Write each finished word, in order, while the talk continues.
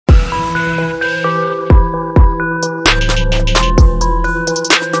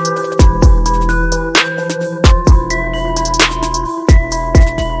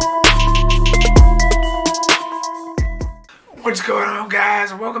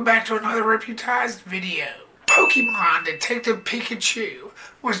welcome back to another Reputized video. Pokemon Detective Pikachu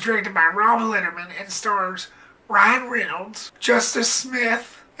was directed by Letterman and stars Ryan Reynolds, Justice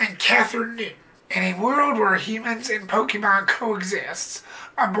Smith, and Kathryn Newton. In a world where humans and Pokemon coexist,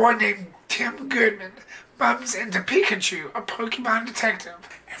 a boy named Tim Goodman bumps into Pikachu, a Pokemon detective,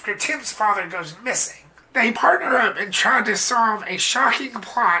 after Tim's father goes missing. They partner up and try to solve a shocking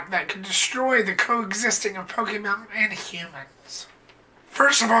plot that could destroy the coexisting of Pokemon and humans.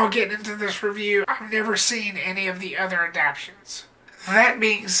 First of all, getting into this review, I've never seen any of the other adaptations. That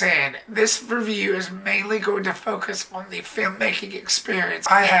being said, this review is mainly going to focus on the filmmaking experience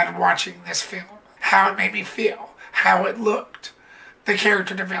I had watching this film. How it made me feel, how it looked, the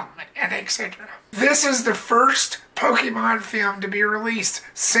character development, and etc. This is the first Pokemon film to be released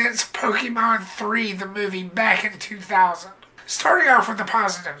since Pokemon 3, the movie, back in 2000. Starting off with the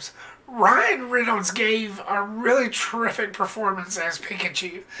positives, Ryan Reynolds gave a really terrific performance as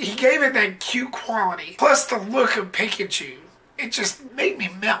Pikachu. He gave it that cute quality, plus the look of Pikachu. It just made me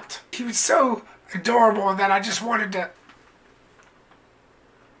melt. He was so adorable that I just wanted to...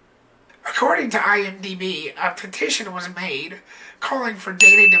 According to IMDb, a petition was made calling for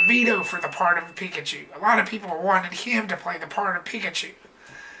Danny DeVito for the part of Pikachu. A lot of people wanted him to play the part of Pikachu.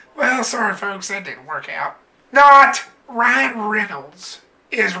 Well, sorry folks, that didn't work out. Not Ryan Reynolds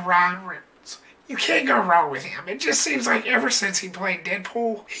is Ryan Reynolds. You can't go wrong with him. It just seems like ever since he played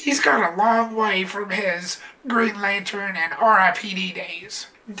Deadpool, he's gone a long way from his Green Lantern and R.I.P.D. days.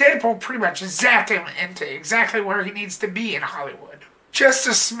 Deadpool pretty much zapped him into exactly where he needs to be in Hollywood.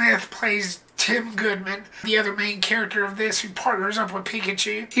 Justice Smith plays Tim Goodman, the other main character of this, who partners up with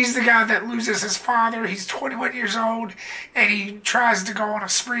Pikachu. He's the guy that loses his father. He's 21 years old, and he tries to go on a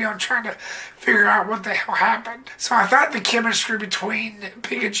spree on trying to figure out what the hell happened. So I thought the chemistry between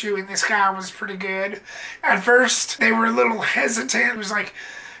Pikachu and this guy was pretty good. At first, they were a little hesitant. It was like,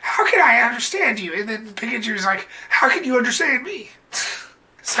 how can I understand you? And then Pikachu was like, how can you understand me?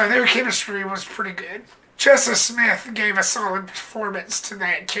 So their chemistry was pretty good. Justice Smith gave a solid performance to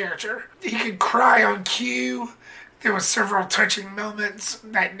that character. He could cry on cue. There was several touching moments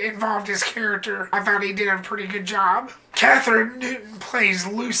that involved his character. I thought he did a pretty good job. Kathryn Newton plays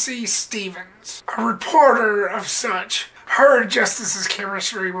Lucy Stevens, a reporter of such. Her and Justice's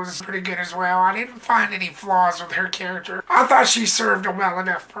chemistry was pretty good as well. I didn't find any flaws with her character. I thought she served a well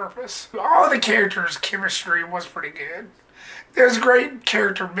enough purpose. All the characters' chemistry was pretty good. There's great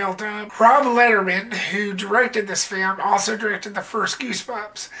character built up. Letterman, who directed this film, also directed the first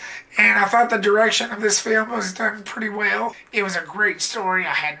Goosebumps. And I thought the direction of this film was done pretty well. It was a great story.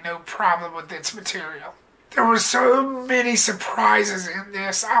 I had no problem with its material. There were so many surprises in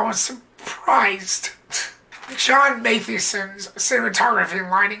this. I was surprised. John Matheson's cinematography and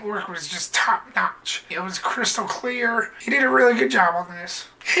lighting work was just top-notch. It was crystal clear. He did a really good job on this.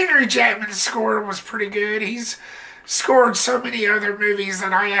 Henry Jackman's score was pretty good. He's scored so many other movies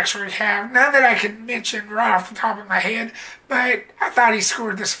that I actually have. None that I can mention right off the top of my head, but I thought he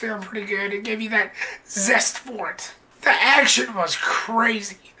scored this film pretty good. It gave you that zest for it. The action was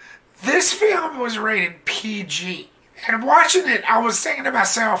crazy. This film was rated PG. And watching it, I was thinking to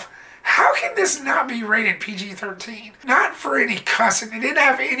myself, how can this not be rated PG-13? Not for any cussing. It didn't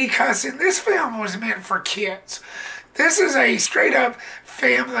have any cussing. This film was meant for kids. This is a straight-up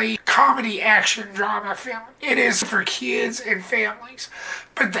family comedy action drama film. It is for kids and families.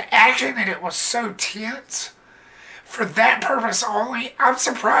 But the action in it was so tense. For that purpose only, I'm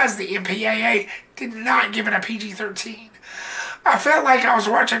surprised the MPAA did not give it a PG-13. I felt like I was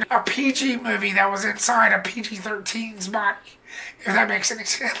watching a PG movie that was inside a PG-13's body, if that makes any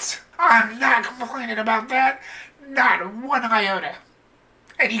sense. I'm not complaining about that. Not one iota.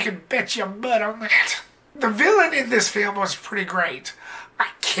 And you can bet your butt on that. The villain in this film was pretty great. I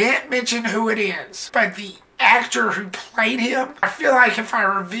can't mention who it is, but the actor who played him, I feel like if I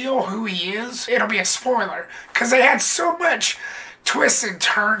reveal who he is, it'll be a spoiler. Because they had so much twists and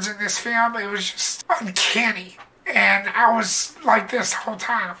turns in this film, it was just uncanny. And I was like this the whole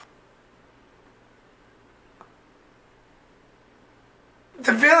time.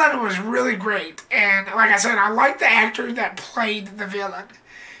 The villain was really great, and like I said, I like the actor that played the villain.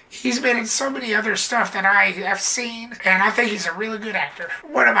 He's been in so many other stuff that I have seen, and I think he's a really good actor.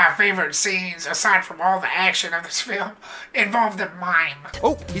 One of my favorite scenes, aside from all the action of this film, involved a mime.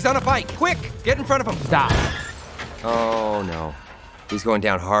 Oh, he's on a bike. Quick, get in front of him. Stop. Oh, no. He's going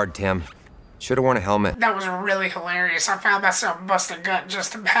down hard, Tim. Should have worn a helmet. That was really hilarious. I found myself busting a gut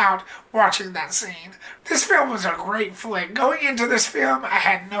just about watching that scene. This film was a great flick. Going into this film, I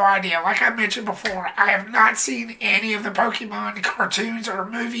had no idea. Like I mentioned before, I have not seen any of the Pokemon cartoons or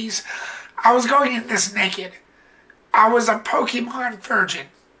movies. I was going in this naked. I was a Pokemon virgin.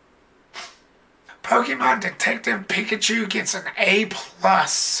 Pokemon Detective Pikachu gets an A+.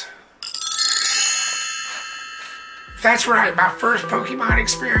 That's right, my first Pokemon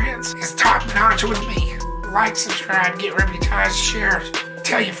experience is top notch with me. Like, subscribe, get reputation, share,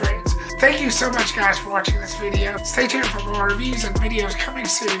 tell your friends. Thank you so much guys for watching this video. Stay tuned for more reviews and videos coming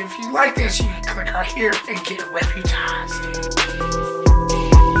soon. If you like this, you can click right here and get reputation.